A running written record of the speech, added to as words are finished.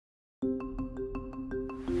The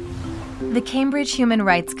Cambridge Human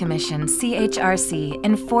Rights Commission, CHRC,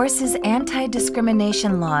 enforces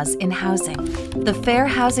anti-discrimination laws in housing. The Fair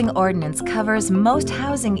Housing Ordinance covers most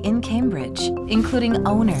housing in Cambridge, including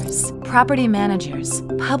owners, property managers,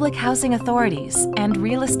 public housing authorities, and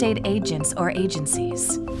real estate agents or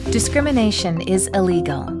agencies. Discrimination is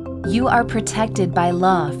illegal. You are protected by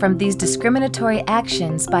law from these discriminatory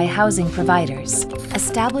actions by housing providers,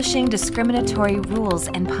 establishing discriminatory rules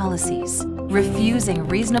and policies, refusing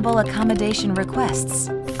reasonable accommodation requests,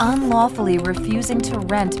 unlawfully refusing to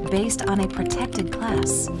rent based on a protected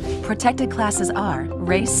class. Protected classes are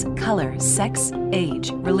race, color, sex,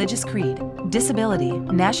 age, religious creed, disability,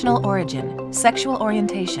 national origin, sexual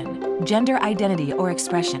orientation, gender identity or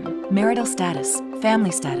expression, marital status,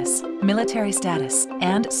 family status, military status,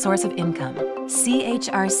 and source of income.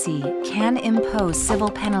 CHRC can impose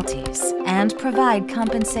civil penalties and provide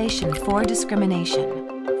compensation for discrimination.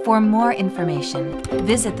 For more information,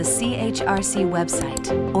 visit the CHRC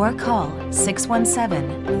website or call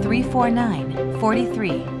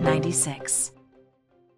 617-349-4396.